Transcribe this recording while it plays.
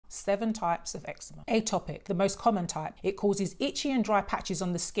7 types of eczema. Atopic, the most common type. It causes itchy and dry patches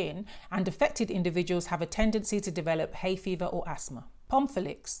on the skin, and affected individuals have a tendency to develop hay fever or asthma.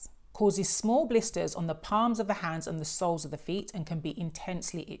 Pompholyx causes small blisters on the palms of the hands and the soles of the feet and can be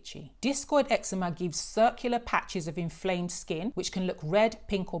intensely itchy. Discoid eczema gives circular patches of inflamed skin which can look red,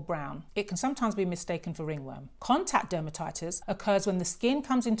 pink or brown. It can sometimes be mistaken for ringworm. Contact dermatitis occurs when the skin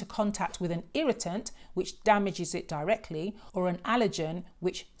comes into contact with an irritant which damages it directly, or an allergen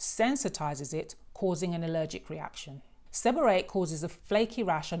which sensitizes it, causing an allergic reaction. Seborrheic causes a flaky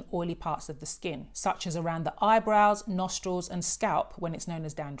rash on oily parts of the skin, such as around the eyebrows, nostrils and scalp when it's known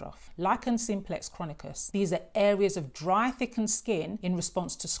as dandruff. Lichen simplex chronicus. These are areas of dry, thickened skin in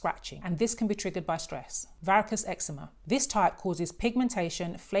response to scratching, and this can be triggered by stress. Varicose eczema. This type causes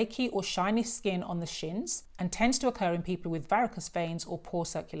pigmentation, flaky or shiny skin on the shins, and tends to occur in people with varicose veins or poor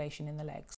circulation in the legs.